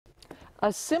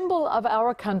A symbol of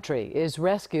our country is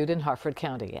rescued in Harford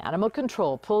County. Animal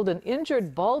Control pulled an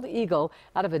injured bald eagle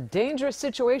out of a dangerous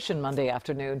situation Monday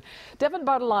afternoon. Devin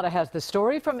Bartolotta has the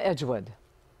story from Edgewood.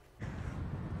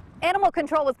 Animal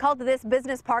Control was called to this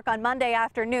business park on Monday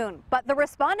afternoon, but the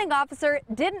responding officer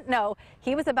didn't know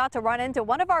he was about to run into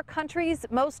one of our country's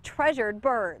most treasured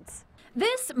birds.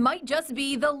 This might just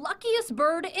be the luckiest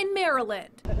bird in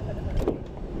Maryland.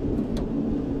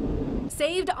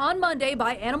 Saved on Monday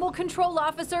by Animal Control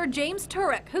Officer James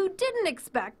Turek, who didn't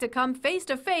expect to come face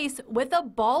to face with a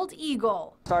bald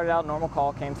eagle. Started out normal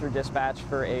call, came through dispatch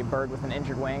for a bird with an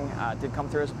injured wing. Did come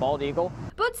through as a bald eagle.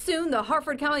 But soon the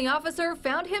Harford County officer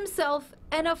found himself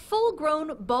and a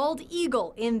full-grown bald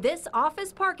eagle in this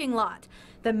office parking lot.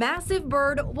 The massive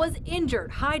bird was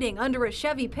injured, hiding under a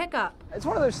Chevy pickup. It's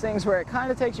one of those things where it kind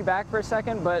of takes you back for a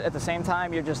second, but at the same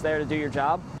time, you're just there to do your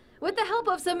job. With the help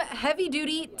of some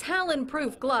heavy-duty,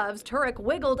 talon-proof gloves, Turek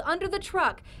wiggled under the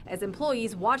truck as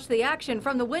employees watched the action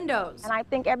from the windows. And I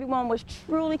think everyone was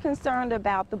truly concerned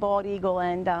about the bald eagle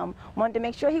and wanted to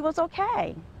make sure he was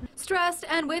okay. Stressed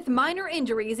and with minor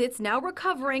injuries, it's now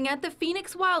recovering at the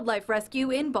Phoenix Wildlife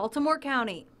Rescue in Baltimore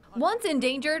County. Once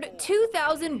endangered,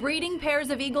 2,000 breeding pairs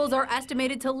of eagles are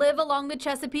estimated to live along the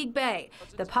Chesapeake Bay.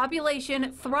 The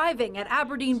population thriving at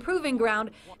Aberdeen Proving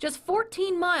Ground, just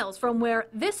 14 miles from where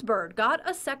this bird got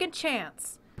a second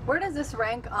chance. Where does this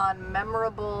rank on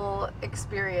memorable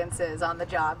experiences on the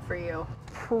job for you?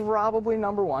 Probably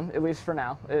number one, at least for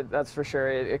now. That's for sure.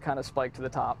 It kind of spiked to the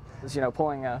top. It's, you know,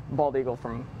 pulling a bald eagle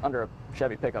from under a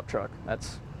Chevy pickup truck.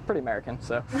 That's pretty American,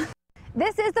 so.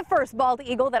 This is the first bald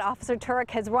eagle that Officer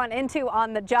Turek has run into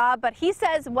on the job, but he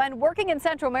says when working in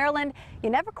Central Maryland, you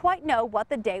never quite know what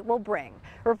the day will bring.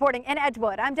 Reporting in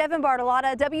Edgewood, I'm Devin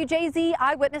Bartolotta, WJZ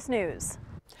Eyewitness News.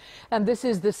 And this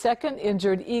is the second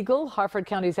injured eagle Harford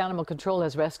County's Animal Control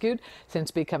has rescued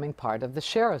since becoming part of the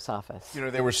sheriff's office. You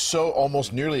know, they were so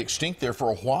almost nearly extinct there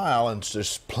for a while, and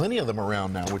there's plenty of them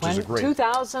around now, which is a great.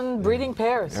 2,000 breeding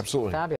pairs. Absolutely. Fabulous.